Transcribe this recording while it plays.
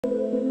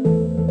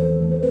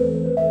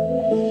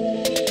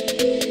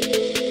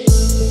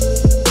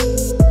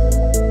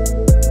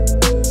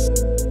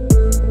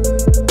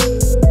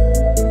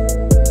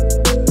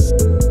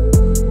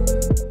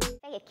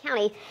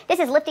County. This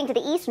is lifting to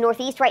the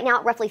east-northeast right now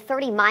at roughly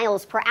 30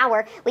 miles per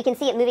hour. We can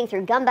see it moving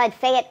through Gumbud,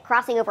 Fayette,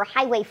 crossing over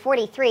Highway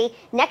 43.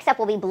 Next up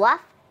will be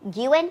Bluff,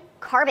 Gann,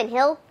 Carbon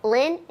Hill,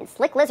 Lynn, and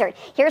Slick Lizard.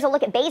 Here's a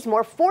look at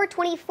Bazemore,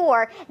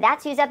 424.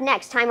 That's who's up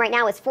next. Time right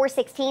now is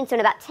 4:16, so in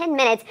about 10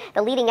 minutes,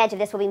 the leading edge of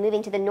this will be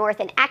moving to the north.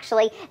 And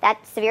actually,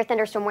 that severe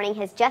thunderstorm warning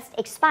has just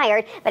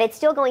expired, but it's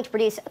still going to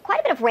produce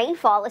quite a bit of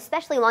rainfall,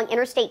 especially along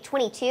Interstate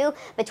 22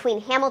 between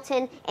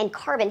Hamilton and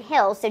Carbon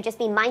Hill. So just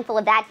be mindful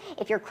of that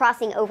if you're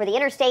crossing over the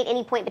interstate.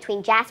 Any point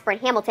between Jasper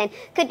and Hamilton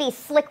could be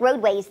slick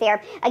roadways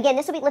there. Again,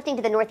 this will be lifting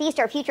to the northeast.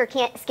 Our future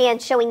scan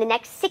showing the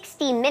next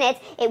 60 minutes.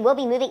 It will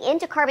be moving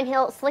into Carbon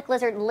Hill, Slick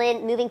Lizard,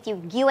 Lynn, moving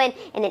through Gann,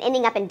 and then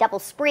ending up in Double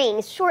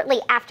Springs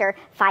shortly after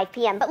 5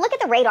 p.m. But look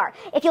at the radar.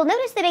 If you'll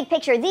notice the big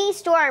picture, these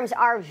storms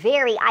are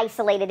very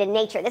isolated in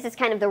nature. This is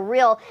kind of the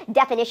real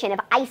definition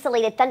of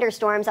isolated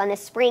thunderstorms on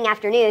this spring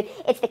afternoon.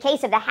 It's the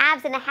case of the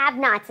haves and the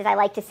have-nots, as I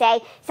like to say.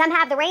 Some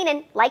have the rain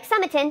in, like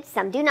Summiton,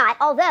 some do not,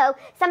 although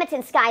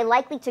Summiton's sky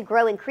likely to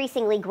grow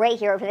increasingly gray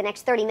here over the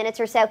next 30 minutes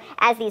or so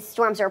as these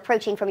storms are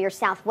approaching from your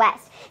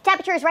southwest.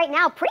 Temperatures right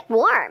now pretty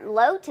warm,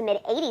 low to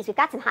mid-80s. We've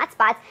got some hot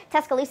spots.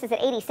 Tuscaloosa's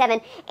at 87,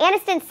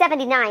 Anniston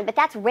 79, but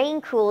that's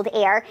rain-cooled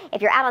air.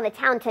 If you're out on the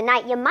town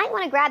tonight, you might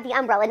want to grab the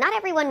umbrella. Not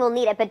everyone will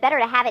need it, but better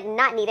to have it and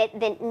not need it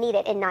than need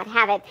it and not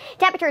have it.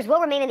 Temperatures will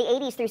remain in the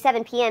 80s through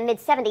 7 p.m.,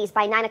 mid-70s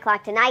by 9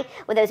 o'clock tonight,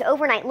 with those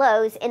overnight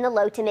lows in the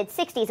low to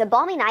mid-60s. A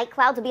balmy night,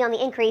 clouds will be on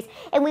the increase,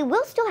 and we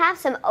will still have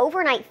some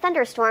overnight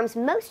thunderstorms,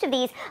 most of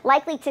these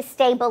likely to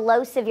stay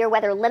below severe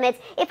weather limits.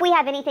 If we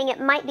have anything, it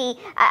might be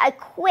a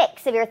quick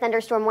severe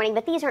thunderstorm warning,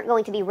 but these aren't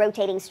going to be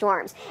rotating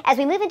storms. As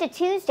we move into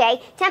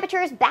Tuesday,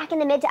 temperatures back in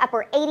the mid to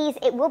upper 80s.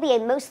 It will be a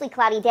mostly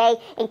cloudy day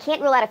and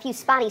can't rule out a few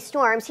spotty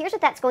storms. Here's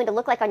what that's going to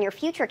look like on your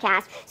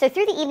futurecast. So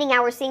through the evening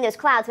hours, seeing those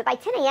clouds, but by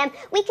 10 a.m.,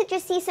 we could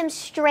just see some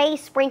stray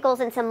sprinkles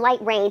and some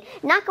light rain.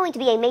 Not going to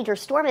be a major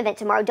storm event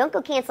tomorrow. Don't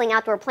go canceling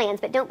outdoor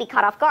plans, but don't be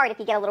caught off guard if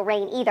you get a little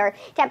rain either.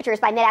 Temperatures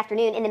by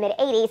mid-afternoon in the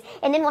mid-80s.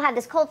 And then we'll have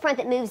this cold front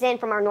that moves in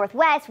from our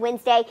northwest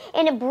Wednesday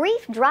and a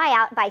brief dry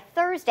out by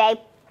Thursday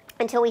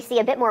until we see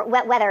a bit more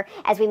wet weather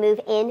as we move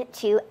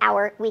into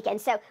our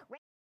weekend. So